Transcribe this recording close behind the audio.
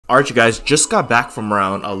Alright you guys, just got back from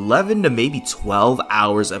around 11 to maybe 12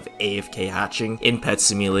 hours of AFK hatching in Pet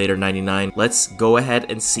Simulator 99. Let's go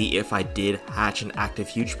ahead and see if I did hatch an active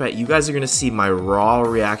huge pet. You guys are going to see my raw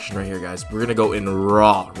reaction right here, guys. We're going to go in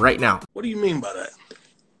raw right now. What do you mean by that?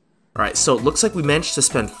 Alright, so it looks like we managed to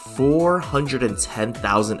spend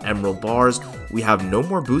 410,000 emerald bars. We have no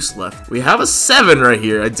more boost left. We have a 7 right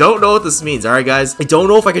here. I don't know what this means. Alright guys, I don't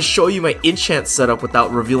know if I can show you my enchant setup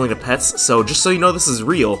without revealing the pets. So just so you know this is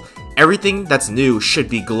real, everything that's new should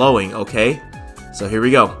be glowing, okay? So here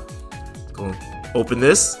we go. Go open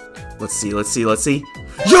this. Let's see. Yo!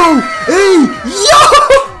 Hey!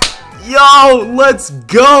 Yo! Yo! Let's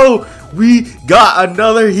go! We got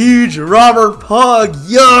another huge robber pug,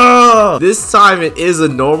 yeah! This time it is a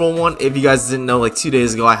normal one. If you guys didn't know, like 2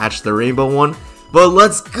 days ago I hatched the rainbow one. But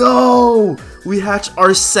let's go! We hatched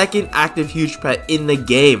our second active huge pet in the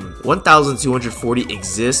game. 1,240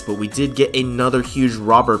 exists, but we did get another huge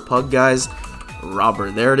robber pug, guys.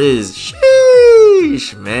 Robber, there it is.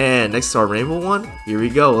 Sheesh! Man, next to our rainbow one, here we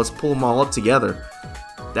go. Let's pull them all up together.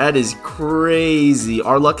 That is crazy.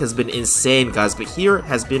 Our luck has been insane, guys, but here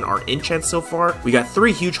has been our enchant so far. We got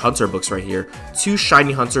 3 huge hunter books right here, 2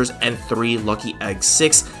 shiny hunters, and 3 lucky egg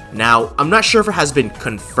 6. Now, I'm not sure if it has been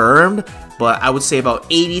confirmed, but I would say about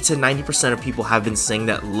 80 to 90% of people have been saying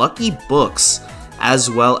that lucky books, as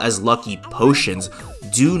well as lucky potions,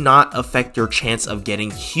 do not affect your chance of getting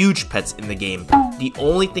huge pets in the game. The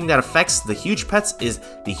only thing that affects the huge pets is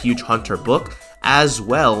the huge hunter book, as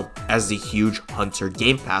well as the huge hunter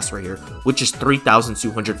game pass right here, which is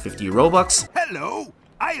 3,250 Robux. Hello,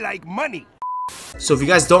 I like money. So if you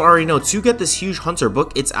guys don't already know, to get this huge hunter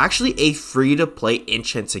book, it's actually a free-to-play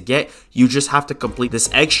enchant to get. You just have to complete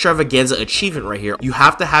this extravaganza achievement right here. You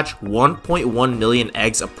have to hatch 1.1 million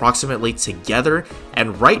eggs approximately together.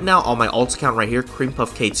 And right now on my alt account right here, Cream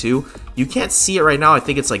Puff K2, you can't see it right now. I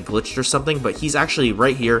think it's like glitched or something, but he's actually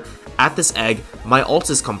right here at this egg. My alt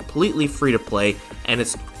is completely free to play, and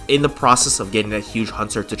it's in the process of getting that huge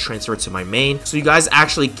hunter to transfer to my main. So you guys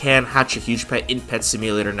actually can hatch a huge pet in Pet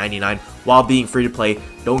Simulator 99 while being free to play.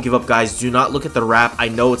 Don't give up, guys. Do not look at the wrap. I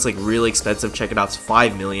know it's like really expensive. Check it out. It's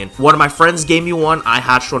 5 million. One of my friends gave me one. I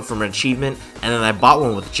hatched one from an achievement, and then I bought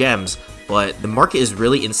one with gems. But the market is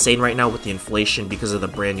really insane right now with the inflation because of the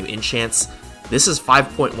brand new enchants. This is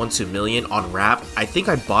 5.12 million on wrap. I think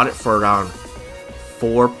I bought it for around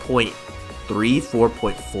 4.3,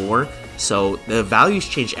 4.4. So the values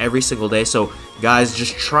change every single day. So guys,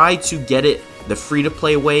 just try to get it the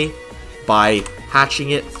free-to-play way by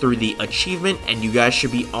hatching it through the achievement, and you guys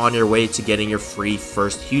should be on your way to getting your free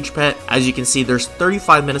first huge pet. As you can see, there's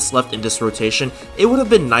 35 minutes left in this rotation. It would have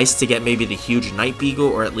been nice to get maybe the huge night beagle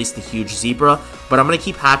or at least the huge zebra, but I'm going to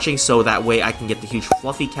keep hatching so that way I can get the huge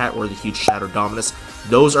fluffy cat or the huge shadow dominus.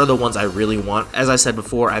 Those are the ones I really want. As I said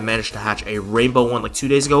before, I managed to hatch a rainbow one like 2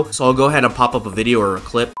 days ago, so I'll go ahead and pop up a video or a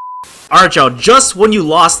clip. Alright y'all, just when you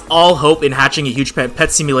lost all hope in hatching a huge pet in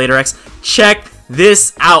Pet Simulator X, check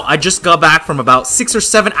this out. I just got back from about 6 or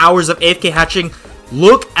 7 hours of AFK hatching.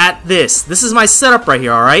 Look at this. This is my setup right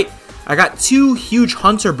here, alright? I got 2 huge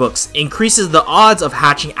hunter books. Increases the odds of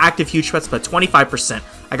hatching active huge pets by 25%.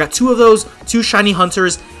 I got 2 of those, 2 shiny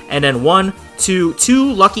hunters, and then 2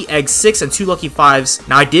 lucky egg 6 and 2 lucky 5s.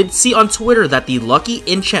 Now I did see on Twitter that the lucky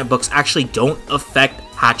enchant books actually don't affect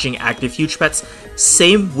hatching active huge pets.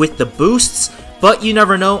 Same with the boosts, but you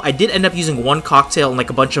never know. I did end up using 1 cocktail and like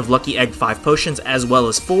a bunch of lucky egg 5 potions as well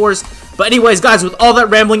as 4s. But anyways, guys, with all that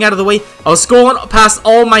rambling out of the way, I'll scroll past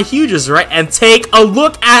all my huges, right, and take a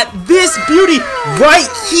look at this beauty right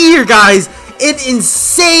here, guys. An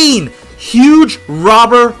insane huge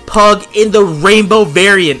robber pug in the rainbow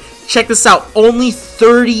variant. Check this out, only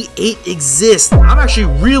 38 exist. I'm actually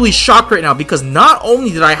really shocked right now because not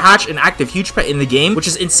only did I hatch an active huge pet in the game, which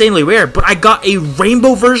is insanely rare, but I got a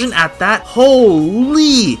rainbow version at that.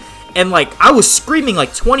 Holy! And like, I was screaming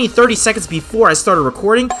like 20-30 seconds before I started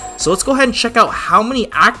recording. So let's go ahead and check out how many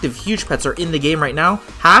active huge pets are in the game right now.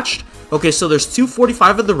 Hatched. Okay, so there's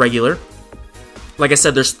 245 of the regular. Like I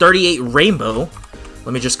said, there's 38 rainbow.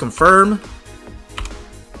 Let me just confirm.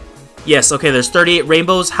 Yes, okay, there's 38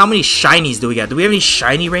 rainbows. How many shinies do we got? Do we have any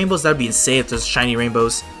shiny rainbows? That'd be insane if there's shiny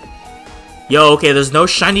rainbows. Yo, okay, there's no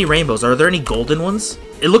shiny rainbows. Are there any golden ones?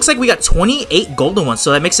 It looks like we got 28 golden ones, so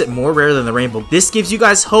that makes it more rare than the rainbow. This gives you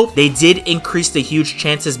guys hope. They did increase the huge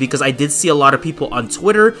chances because I did see a lot of people on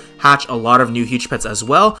Twitter hatch a lot of new huge pets as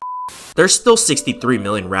well. There's still 63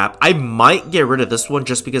 million wrap. I might get rid of this one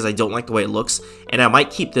just because I don't like the way it looks, and I might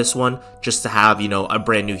keep this one just to have, you know, a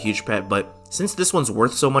brand new huge pet, but since this one's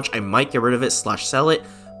worth so much, I might get rid of it / sell it.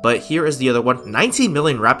 But here is the other one. 19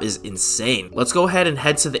 million wrap is insane. Let's go ahead and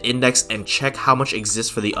head to the index and check how much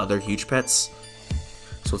exists for the other huge pets.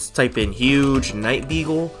 So let's type in huge night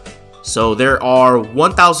beagle. So there are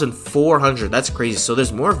 1,400. That's crazy. So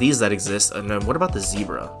there's more of these that exist. And then what about the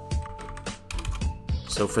zebra?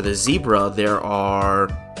 So for the zebra, there are,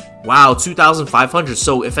 wow, 2,500.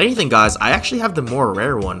 So if anything, guys, I actually have the more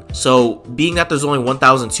rare one. So being that there's only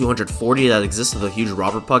 1,240 that exists of the huge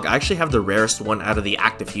robber pug, I actually have the rarest one out of the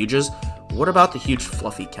active huges. What about the huge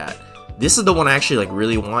fluffy cat? This is the one I actually like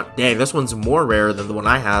really want. Dang, this one's more rare than the one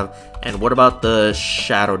I have. And what about the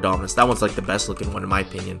shadow dominance? That one's like the best looking one in my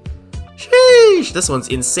opinion. Sheesh, this one's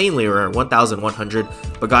insanely rare, 1,100.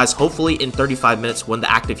 But guys, hopefully in 35 minutes when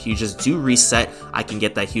the active huges do reset, I can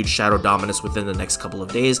get that huge shadow dominance within the next couple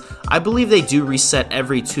of days. I believe they do reset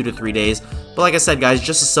every 2 to 3 days. But like I said, guys,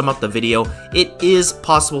 just to sum up the video, it is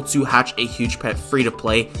possible to hatch a huge pet free to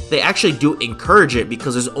play. They actually do encourage it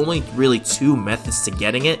because there's only really 2 methods to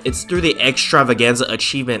getting it. It's through the extravaganza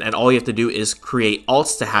achievement, and all you have to do is create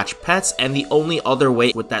alts to hatch pets, and the only other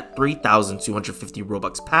way with that 3,250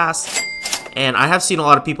 Robux pass. And I have seen a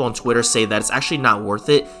lot of people on Twitter say that it's actually not worth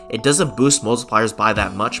it. It doesn't boost multipliers by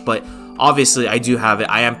that much, but obviously I do have it.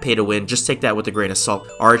 I am pay to win. Just take that with a grain of salt.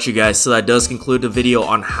 Alright, you guys, so that does conclude the video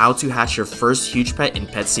on how to hatch your first huge pet in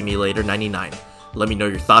Pet Simulator 99. Let me know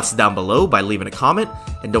your thoughts down below by leaving a comment,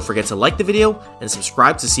 and don't forget to like the video and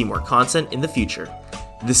subscribe to see more content in the future.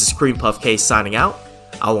 This is Cream Puff K signing out.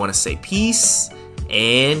 I want to say peace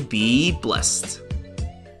and be blessed.